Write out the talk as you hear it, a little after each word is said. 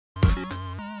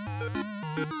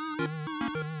Hello,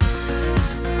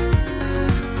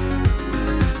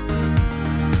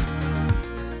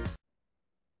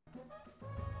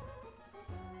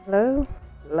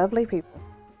 lovely people,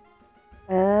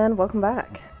 and welcome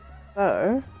back.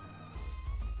 So,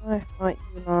 I fight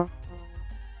you last time.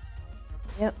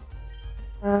 Yep.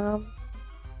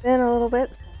 Been a little bit.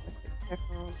 So I'm gonna quick check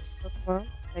on Pokemon,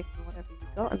 taking whatever you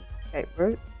got and escape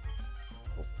route.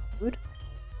 Good.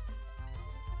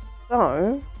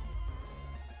 So,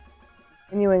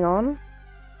 continuing on.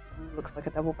 Looks like a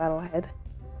double battle ahead.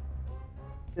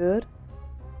 Good.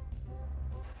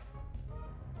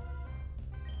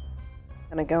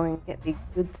 Gonna go and get the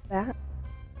goods back.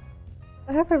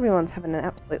 I hope everyone's having an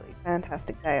absolutely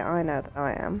fantastic day. I know that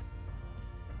I am.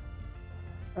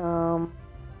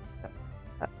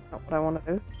 That's not what I want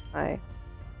to do.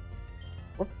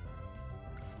 Whoops.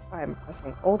 I am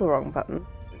pressing all the wrong buttons.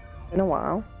 It's been a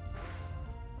while.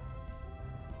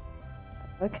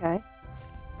 That's okay.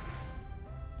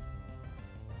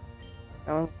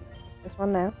 Going this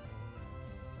one now.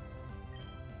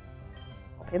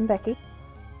 Pop in Becky.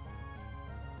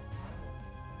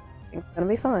 It's gonna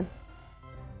be fine.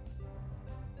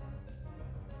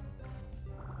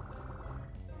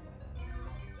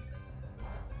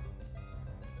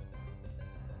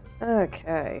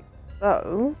 Okay,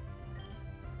 so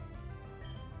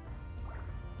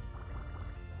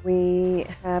we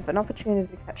have an opportunity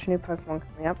to catch a new Pokemon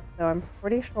coming up, so I'm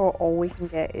pretty sure all we can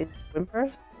get is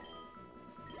Whimpers.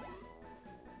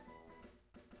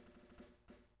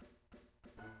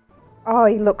 Oh,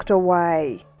 he looked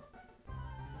away.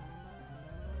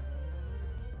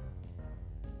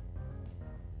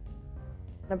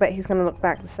 I bet he's gonna look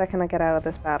back the second I get out of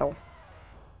this battle.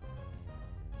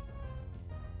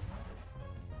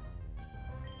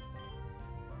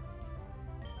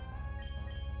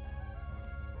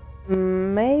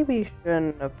 Maybe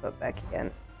shouldn't have put Becky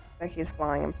in. Becky's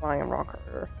flying and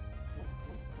rocker.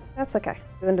 That's okay.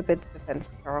 Doing the bid defense,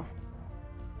 girl.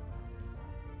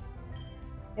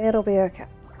 It'll be okay.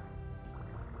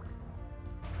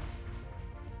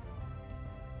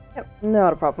 Yep,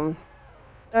 not a problem.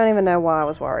 Don't even know why I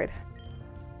was worried.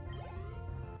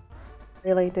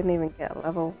 Really, didn't even get a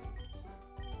level.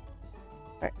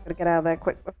 Alright, gotta get out of there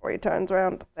quick before he turns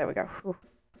around. There we go. Whew.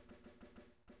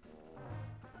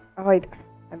 Oh, I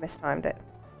mistimed it.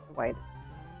 Wait.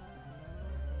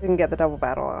 Didn't get the double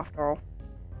battle after all.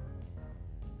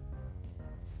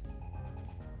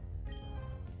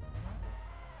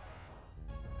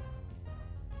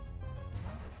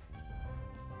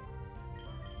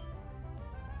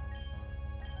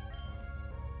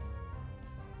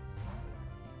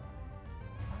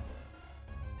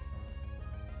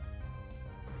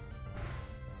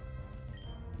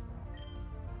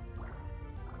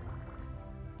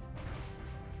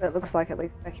 It looks like at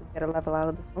least Becky will get a level out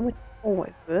of this one, which is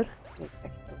always good. Get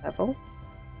Becky a level.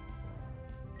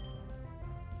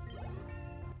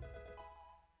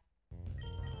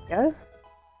 There we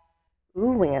go.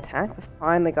 Ooh, wing attack. We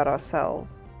finally got ourselves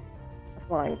a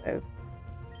flying move.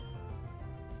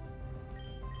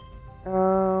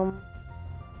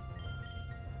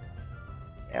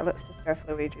 Yeah, let's just go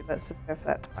for Luigi. Let's just go for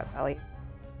that type value.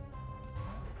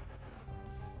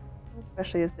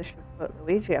 Especially as this should put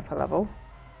Luigi up a level.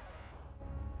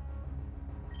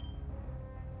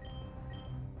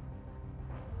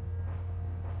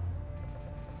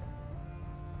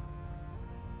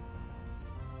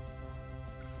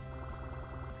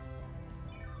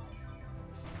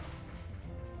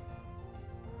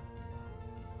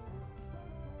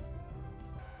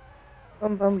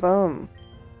 Boom, boom, boom.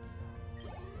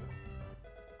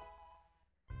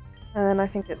 And then I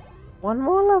think it's one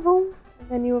more level,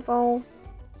 and then you evolve.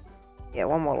 Yeah,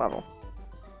 one more level.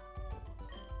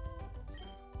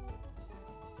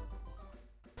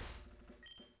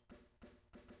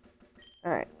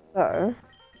 Alright, so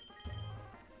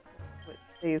switch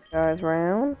these guys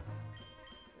round.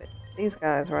 Switch these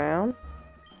guys round.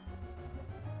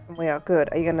 And we are good.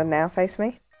 Are you gonna now face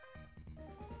me?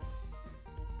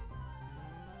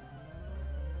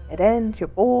 It ends, you're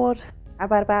bored. How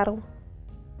about a battle?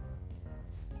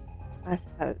 I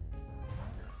suppose.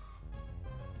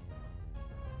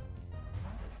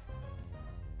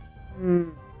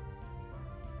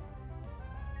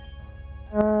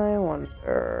 I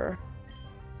wonder.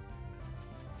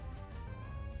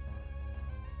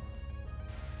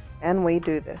 Can we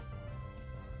do this?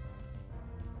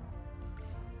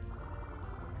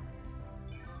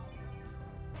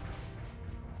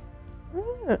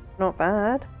 Not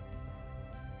bad.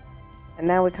 And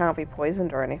now we can't be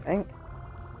poisoned or anything.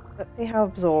 Let's see how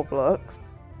Absorb looks.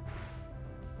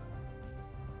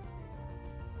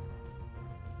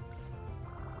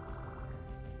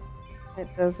 It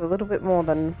does a little bit more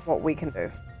than what we can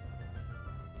do.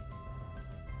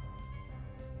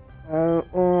 So,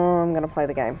 I'm gonna play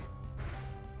the game.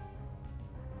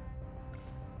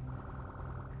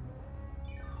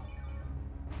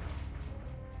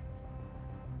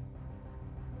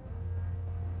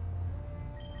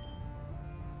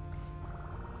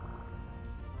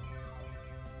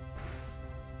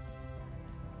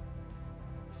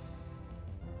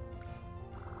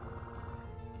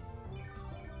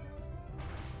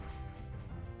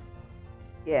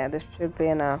 Yeah, this should be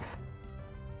enough.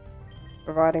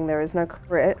 Providing there is no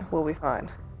crit, we'll be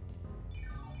fine.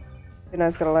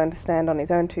 Juno's gotta learn to stand on his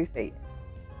own 2 feet.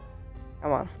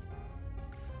 Come on.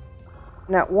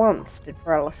 Not once did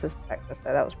paralysis affect us,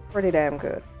 though. That was pretty damn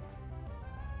good.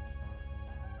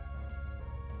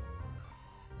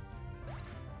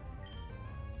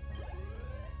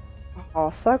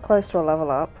 Oh, so close to a level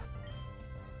up.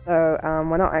 So,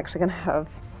 we're not actually gonna have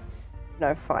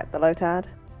no fight the Lotad.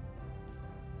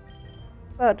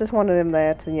 But just wanted him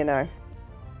there to, you know,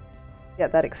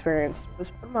 get that experience.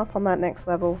 Just put him up on that next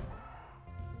level.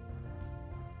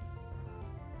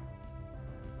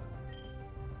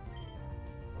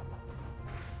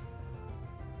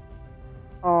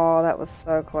 Oh, that was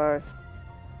so close.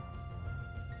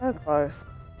 So close.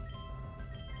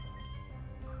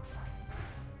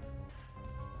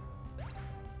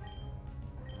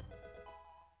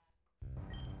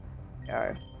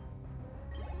 Go.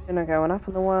 Juno going up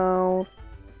in the world.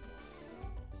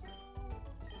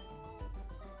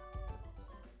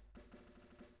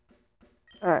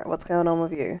 Alright, what's going on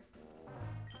with you?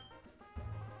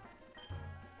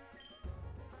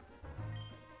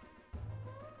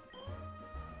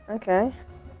 Okay.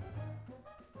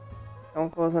 Someone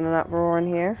causing an uproar in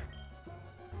here.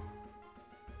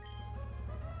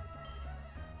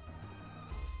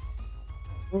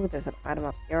 Ooh, there's an item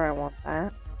up here, I want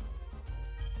that.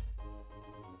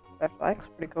 Flashlight's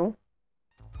pretty cool.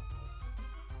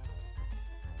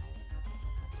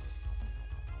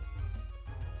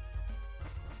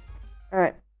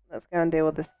 Alright, let's go and deal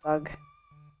with this bug.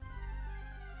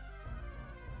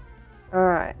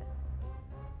 Alright.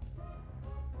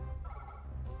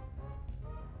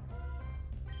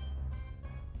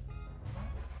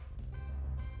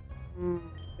 A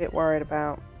bit worried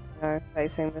about, you know,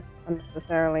 facing this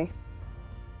unnecessarily.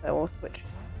 So we'll switch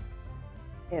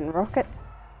in rocket.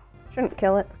 Shouldn't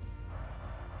kill it.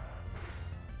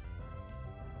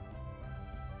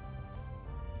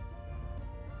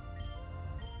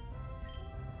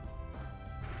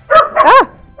 Ah!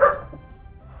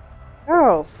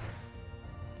 Girls!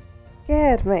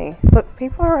 Scared me. Look,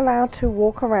 people are allowed to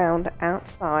walk around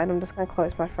outside. I'm just going to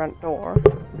close my front door.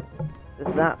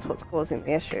 Because that's what's causing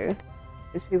the issue.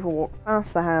 Is people walk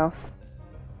past the house.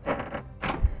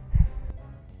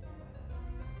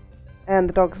 And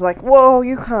the dog's like, whoa,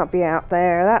 you can't be out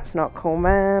there. That's not cool,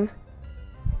 man.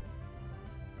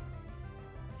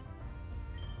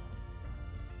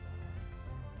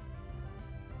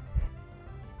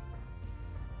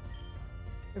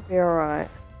 Should be alright.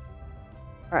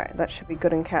 Alright, that should be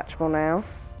good and catchable now.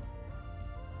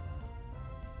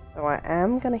 So I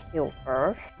am going to heal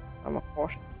first. I'm a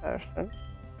cautious person.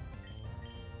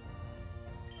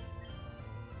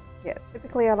 Yeah,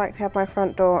 typically I like to have my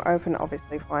front door open,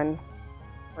 obviously fine,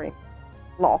 free,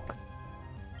 locked.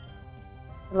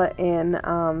 Let in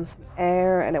some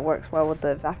air, and it works well with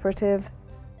the evaporative.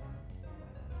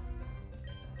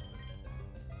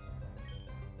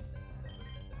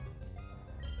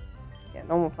 Yeah,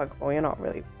 normal Pokeball, you're not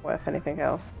really worth anything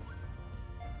else.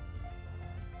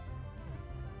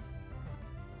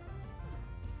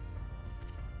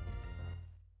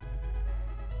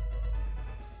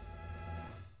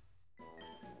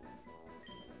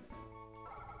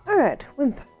 Alright,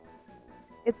 Wimp.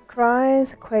 Its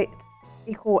cries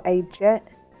equal a jet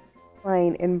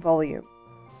plane in volume.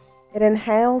 It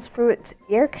inhales through its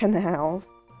ear canals.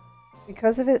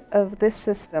 Because of this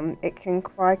system, it can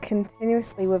cry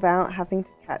continuously without having to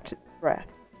catch its breath.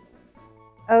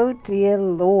 Oh dear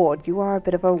lord, you are a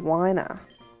bit of a whiner.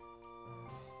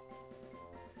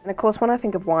 And of course, when I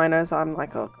think of whiners, I'm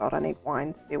like, oh god, I need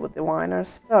wine to deal with the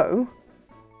whiners. So,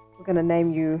 we're gonna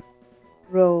name you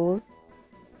Rose.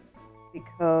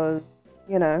 Because,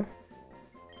 you know,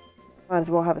 might as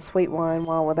well have a sweet wine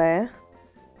while we're there.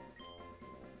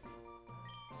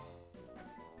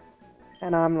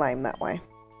 And I'm lame that way.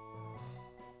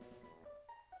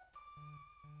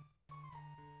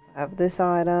 I have this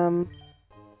item,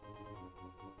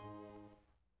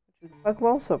 which is a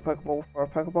Pokeball, so a Pokeball for a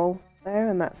Pokeball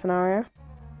there in that scenario.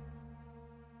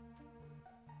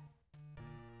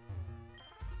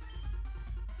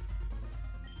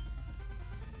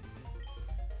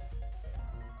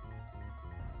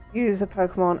 Use a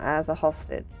Pokemon as a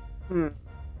hostage.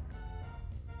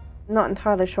 Not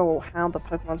entirely sure how the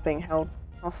Pokemon's being held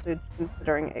hostage,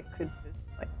 considering it could just,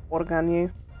 like, water gun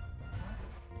you.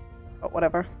 But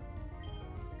whatever.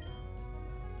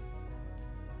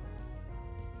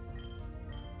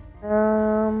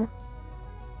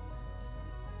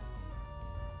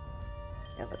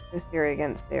 Yeah, let's do theory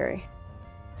against theory.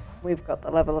 We've got the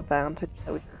level advantage,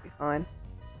 so we should be fine.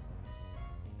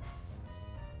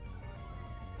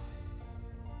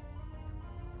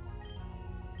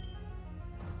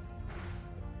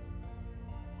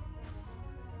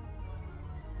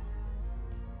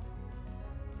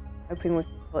 Hoping we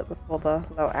can kill it before the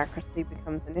low accuracy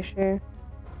becomes an issue.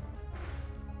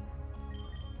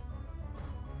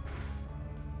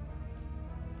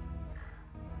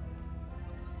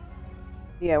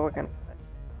 Yeah, we're gonna kill it.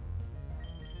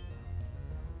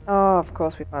 Oh, of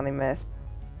course we finally missed.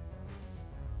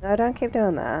 No, don't keep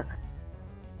doing that.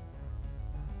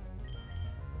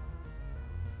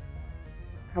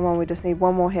 Come on, we just need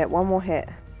one more hit, one more hit.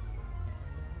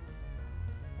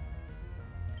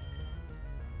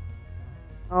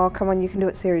 Oh, come on, you can do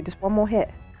it, Siri. Just one more hit.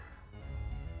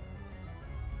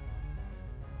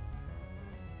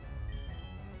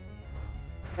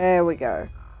 There we go.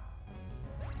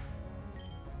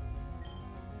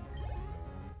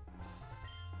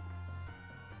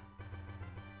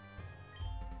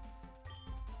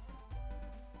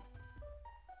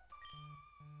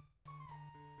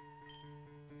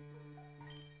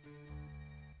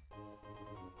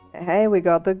 Hey, we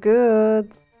got the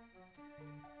goods.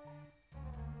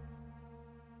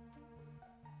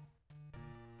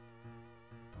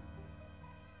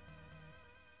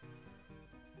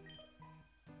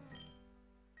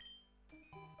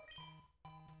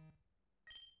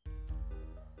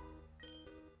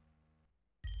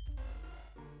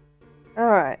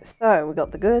 Alright, so we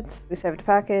got the goods, we saved a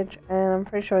package, and I'm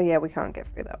pretty sure, yeah, we can't get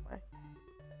through that way.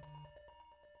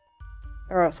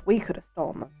 Or else we could have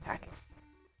stolen the package.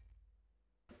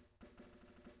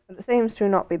 But it seems to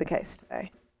not be the case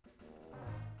today.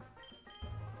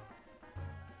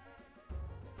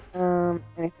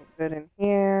 Anything good in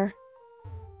here?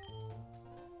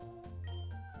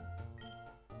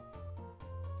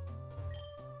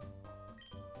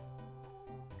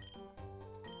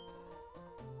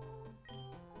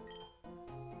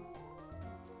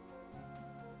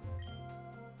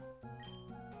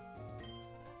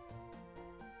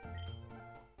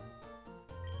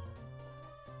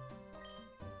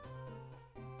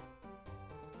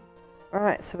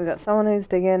 Alright, so we got someone who's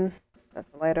digging. That's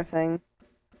a later thing.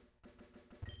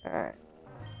 Alright.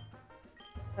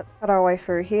 Let's cut our way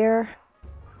through here.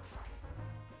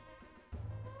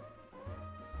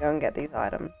 Go and get these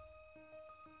items.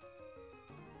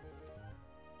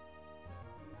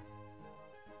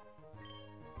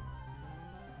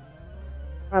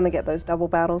 Trying to get those double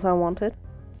battles I wanted.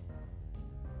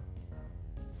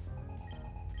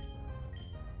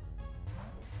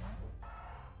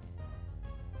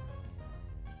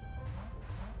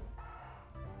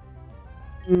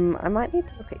 I might need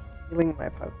to look at healing my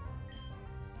Pokemon.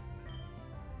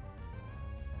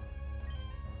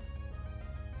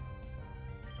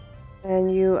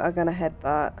 And you are gonna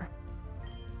headbutt.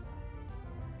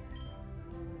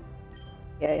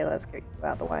 Yeah, let's get you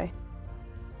out of the way.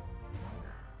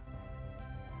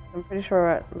 I'm pretty sure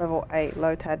at level 8,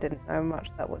 Lotad didn't know much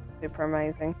that was super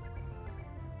amazing.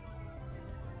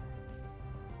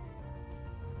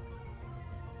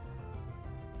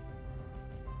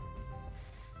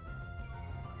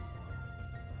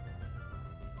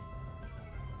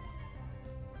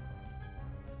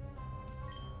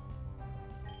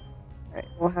 Alright,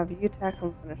 we'll have you tackle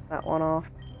and finish that one off.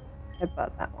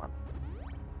 Headbutt that one.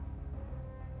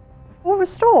 Before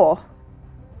restore!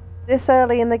 This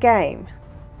early in the game.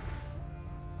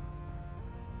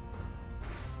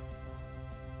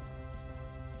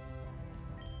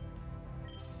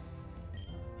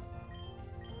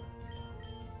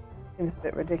 Seems a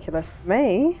bit ridiculous to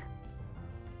me.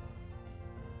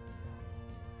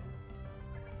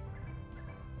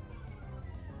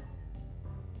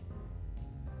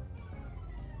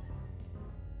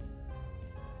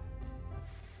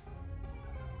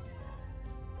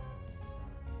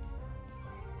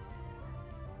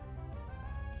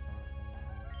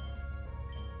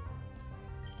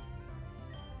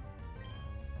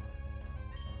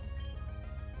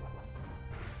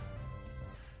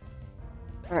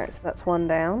 Alright, so that's one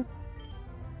down.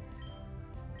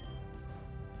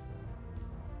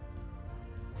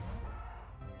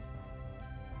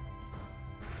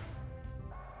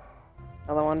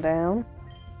 Another one down.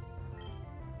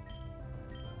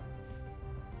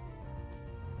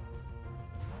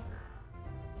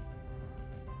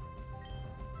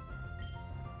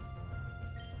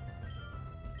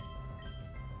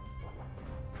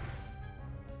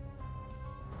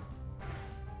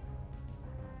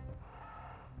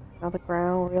 Another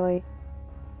growl, really?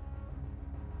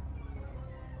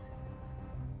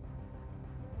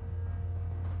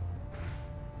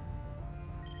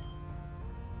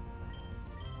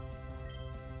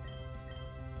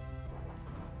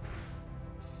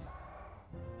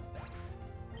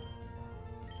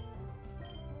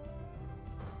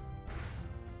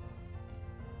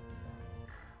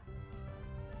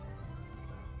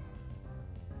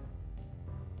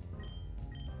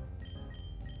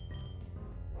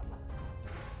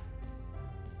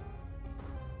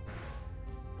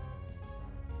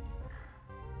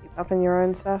 Keep up in your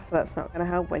own stuff, that's not gonna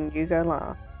help when you go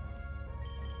last.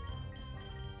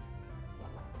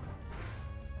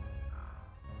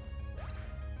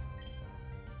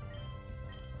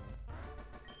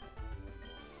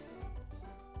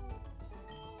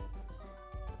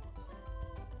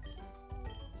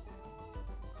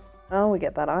 Oh, we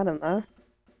get that item though.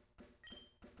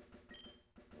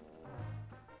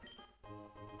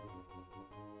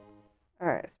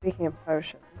 Alright, speaking of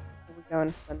potions, before we go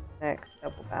into the next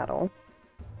double battle,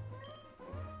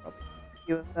 probably a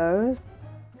few of those.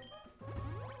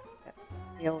 Let's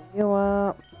heal you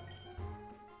up.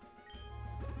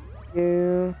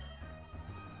 You.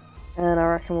 And I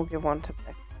reckon we'll give one to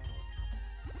Becky.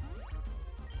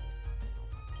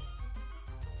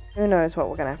 Who knows what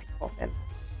we're gonna have to pop in.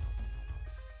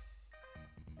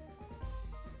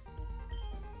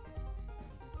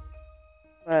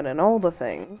 But in all the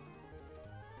things,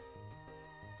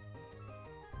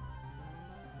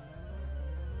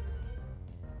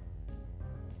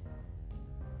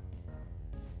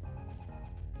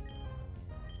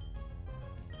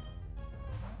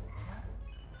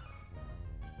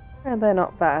 and they're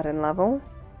not bad in level.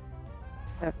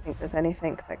 I don't think there's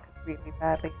anything that could really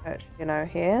badly hurt, you know,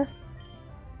 here.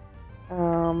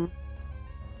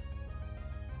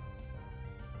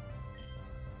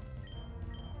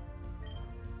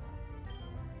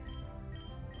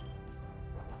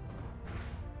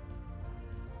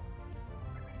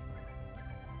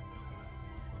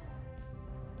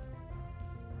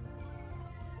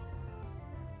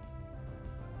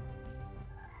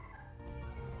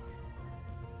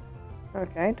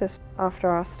 Okay, just after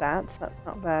our stats, that's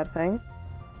not a bad thing.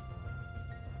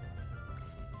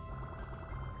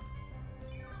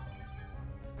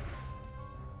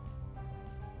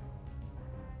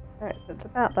 Alright, so it's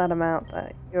about that amount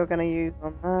that you're going to use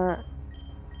on that.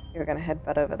 You're going to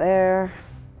headbutt over there.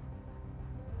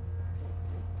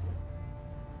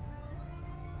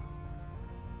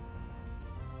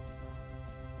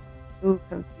 Ooh,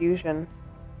 confusion.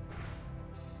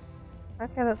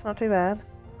 Okay, that's not too bad.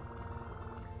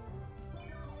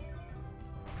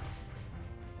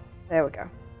 There we go.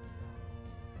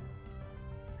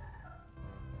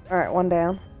 Alright, one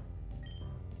down.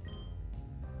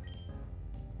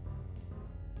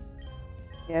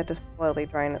 Yeah, just slowly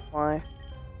drain its life.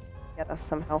 Get us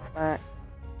some health back.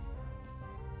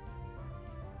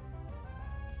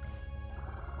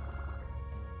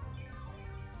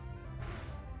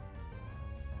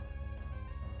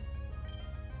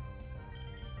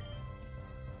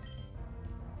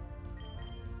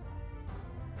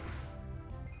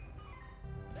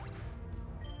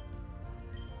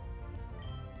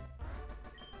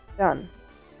 Done.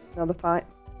 Another fight.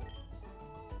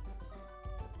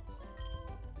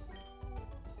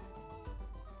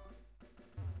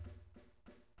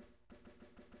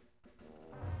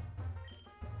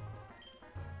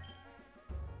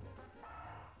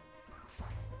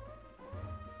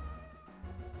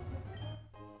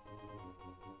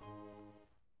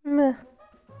 Meh.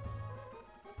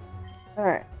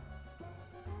 Alright.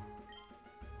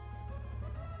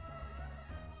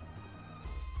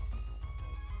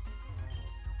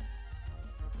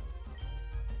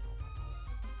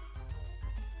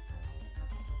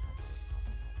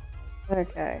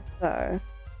 Okay, so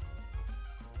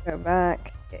go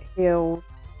back, get healed,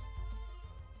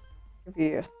 give you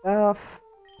your stuff.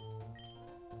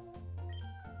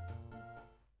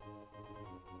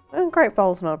 And Great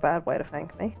Bowl's not a bad way to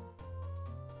thank me.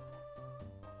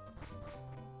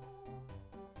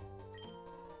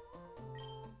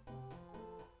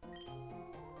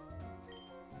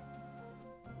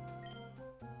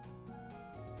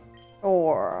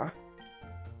 Or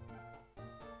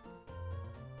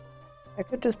I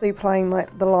could just be playing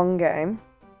like the long game.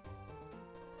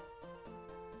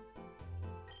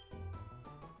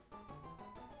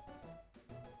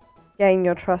 Gain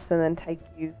your trust and then take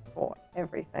you for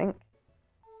everything.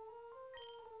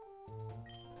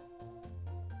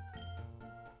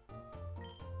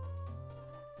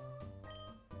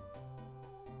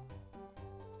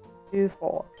 Do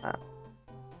for that.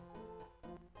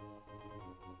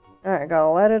 Alright, I got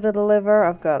a letter to deliver.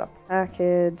 I've got a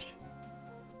package.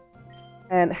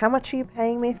 And how much are you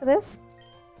paying me for this?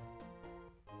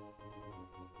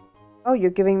 Oh,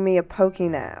 you're giving me a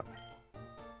Pokénap.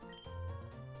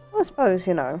 Well, I suppose,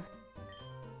 you know,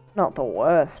 not the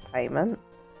worst payment.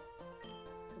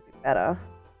 Could be better.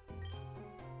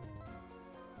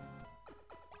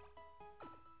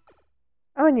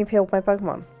 Oh, and you've healed my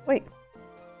Pokemon. Sweet.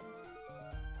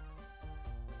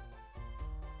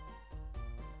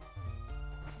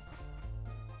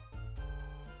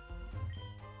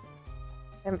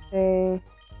 Empty.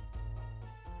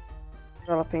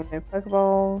 Developing new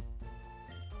Pokeballs.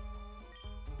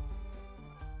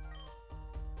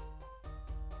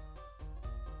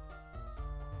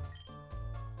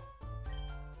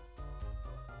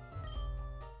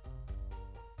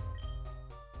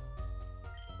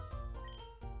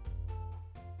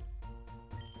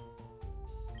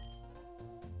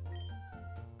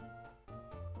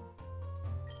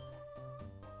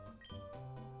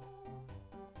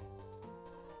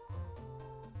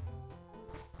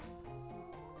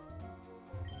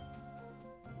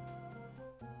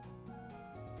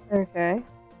 Okay.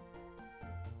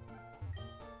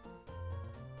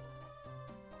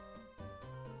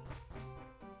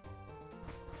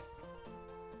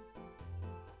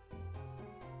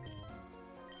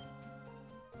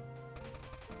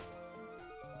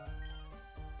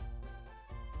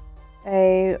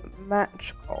 A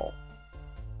match call.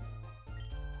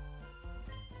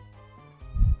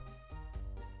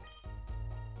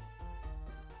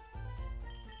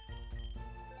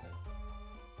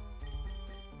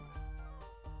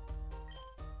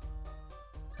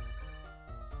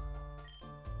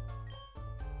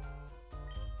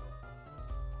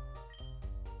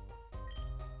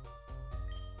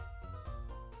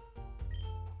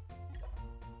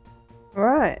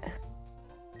 Right.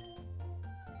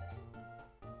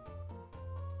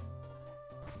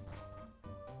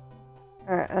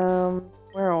 Alright,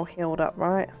 we're all healed up,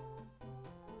 right?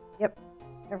 Yep.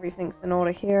 Everything's in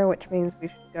order here, which means we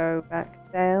should go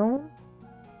back down.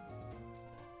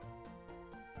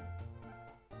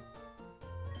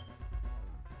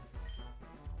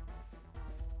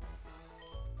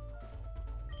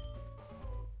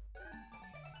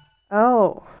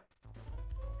 Oh.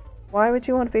 Why would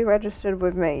you want to be registered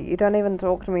with me? You don't even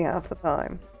talk to me half the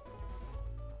time.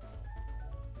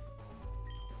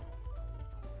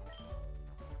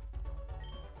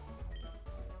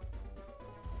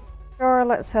 Sure,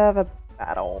 let's have a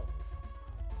battle.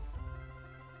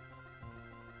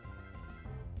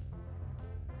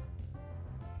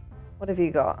 What have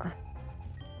you got?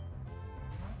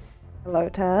 Hello,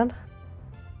 Tad.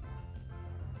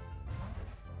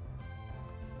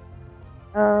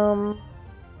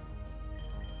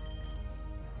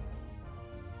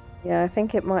 Yeah, I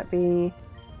think it might be...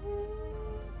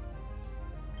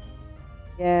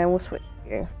 Yeah, we'll switch to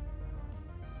you.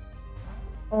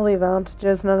 All the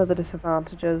advantages, none of the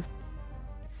disadvantages.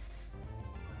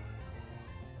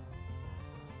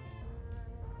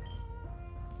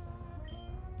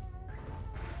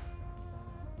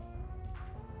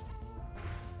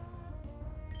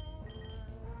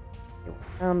 See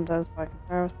what Sound does by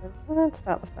comparison. It's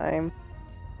about the same.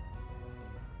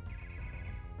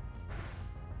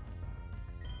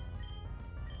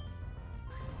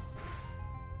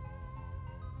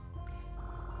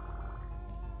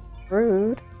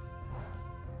 Rude.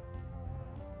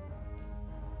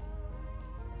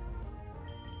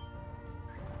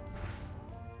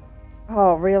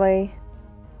 Oh, really?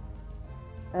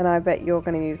 And I bet you're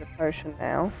going to use a potion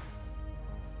now.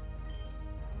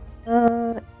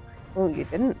 Oh, you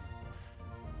didn't.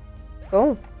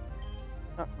 Cool.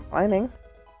 Not complaining.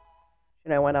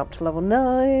 You know, went up to level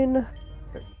 9.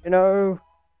 You know.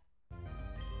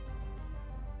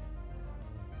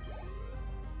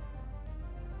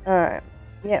 Alright.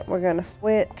 Yeah, we're going to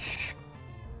switch.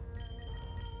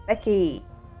 Becky.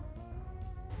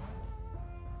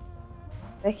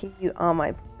 Becky, you are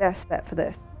my best bet for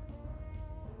this.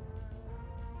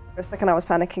 For a second I was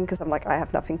panicking because I'm like, I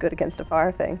have nothing good against a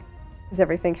fire thing. Because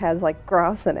everything has, like,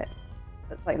 grass in it.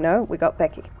 But it's like, no, we got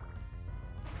Becky.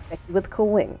 Becky with cool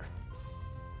wings.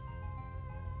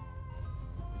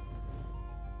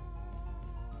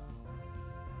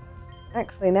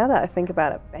 Actually, now that I think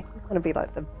about it, Becky's going to be,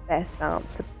 like, the best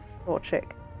answer to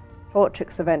Torchic.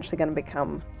 Torchic's eventually going to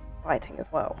become fighting as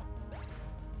well.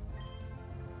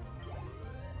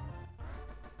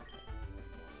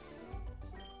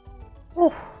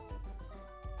 Oof.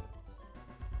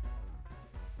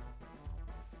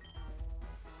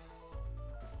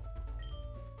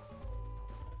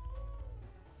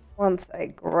 Once a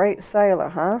great sailor,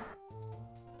 huh?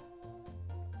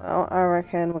 Well, I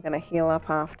reckon we're gonna heal up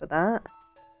after that.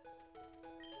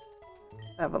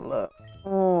 Let's have a look.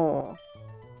 Oh.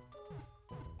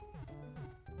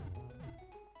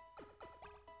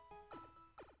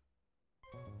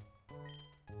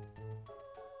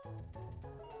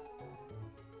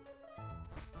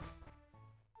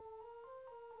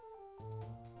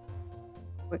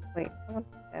 Quickly, come on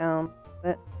down a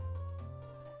bit.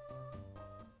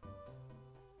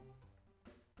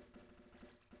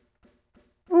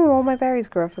 Oh, all my berries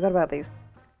grew. I forgot about these.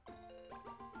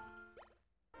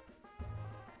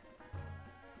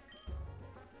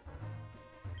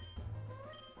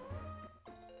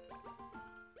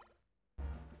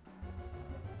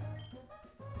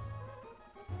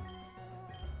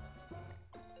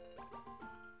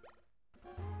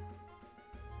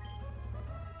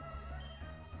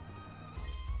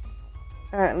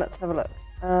 Alright, let's have a look.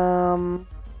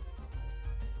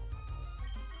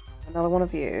 Another one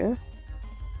of you.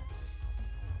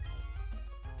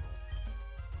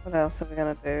 What else are we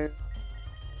gonna do?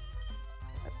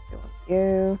 Let's do one of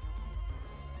you.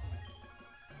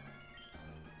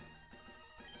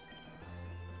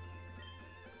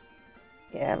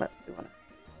 Yeah, let's do one of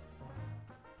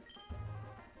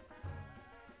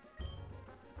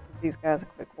give these guys a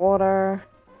quick water.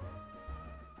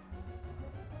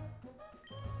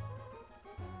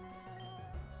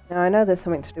 Now I know there's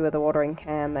something to do with the watering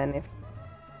can then. If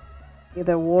you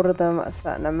either water them a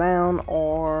certain amount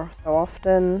or so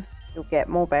often, you'll get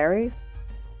more berries.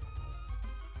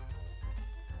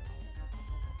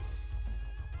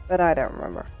 But I don't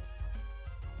remember.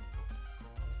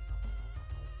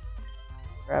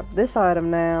 Grab this item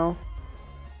now.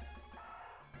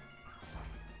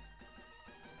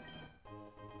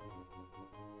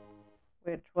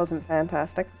 Which wasn't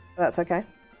fantastic, but that's okay.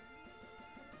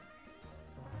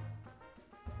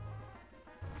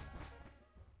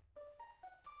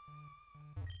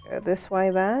 Go this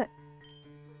way back.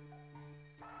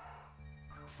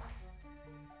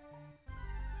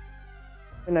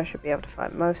 Then I should be able to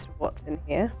find most of what's in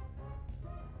here.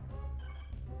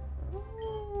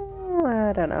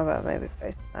 I don't know about maybe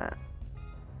facing that.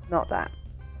 Not that.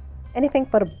 Anything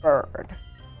but a bird.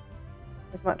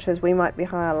 As much as we might be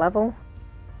higher level,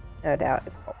 no doubt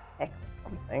it's got peck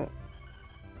or something.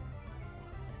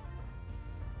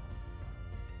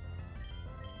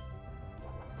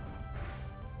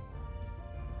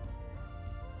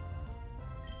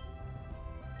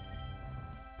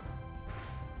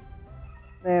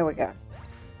 There we go.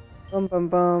 Boom, boom,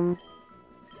 boom.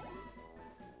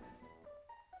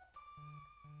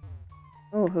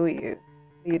 Oh, who are you?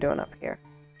 What are you doing up here?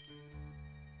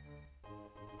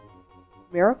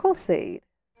 Miracle Seed.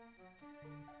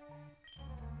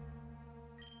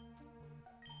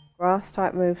 Grass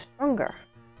type moves stronger.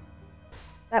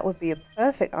 That would be a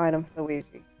perfect item for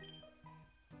Luigi.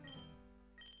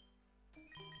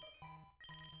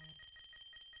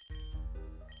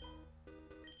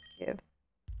 Give.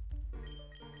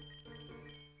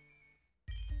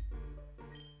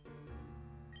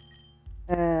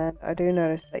 And I do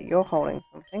notice that you're holding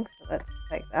something, so let's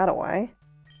take that away.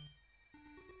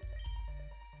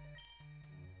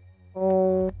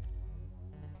 Oh.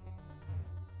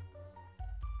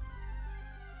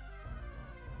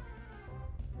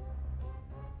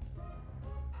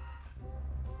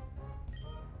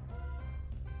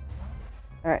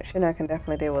 Alright, Shino can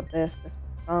definitely deal with this. This is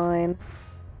fine.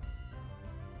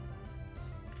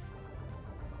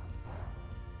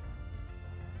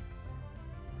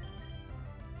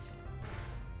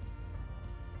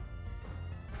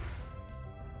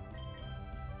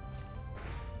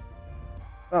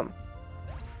 Boom.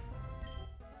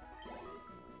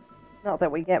 Not that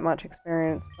we get much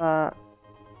experience, but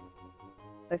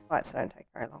those fights don't take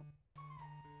very long.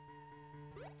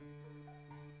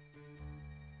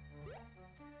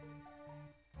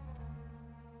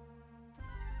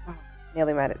 Oh,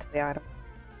 nearly made it to the item.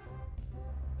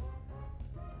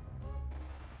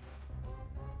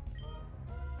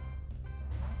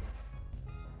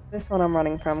 This one I'm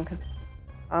running from because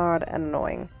it's hard and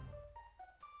annoying.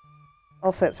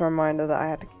 Also, it's a reminder that I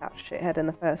had to catch Shithead in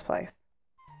the first place.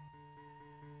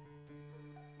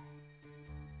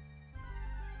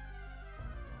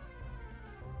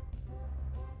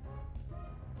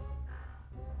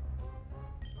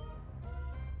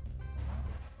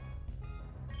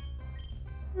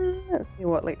 Let's see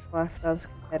what Leech Life does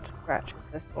compared to Scratch in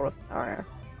this sort of scenario.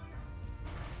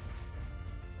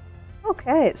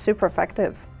 Okay, it's super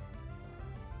effective.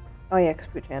 Oh yeah, because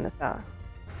Puchan is dark.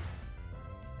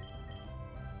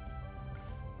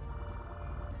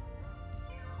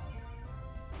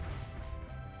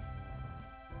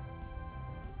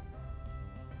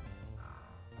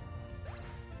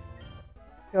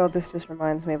 God, this just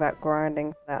reminds me about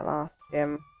grinding for that last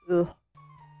gym. Ugh.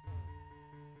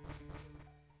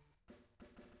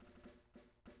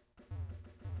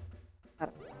 Out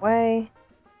of the way.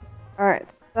 Alright,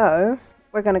 so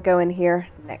we're going to go in here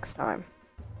next time.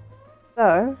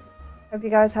 So, hope you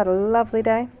guys had a lovely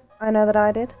day. I know that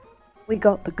I did. We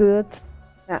got the goods,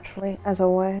 naturally, as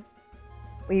always.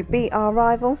 We beat our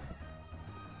rival.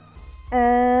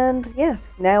 And yeah,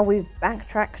 now we've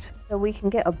backtracked so we can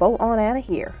get a bolt on out of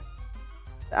here.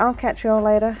 So I'll catch you all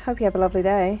later. Hope you have a lovely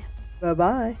day. Bye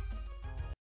bye.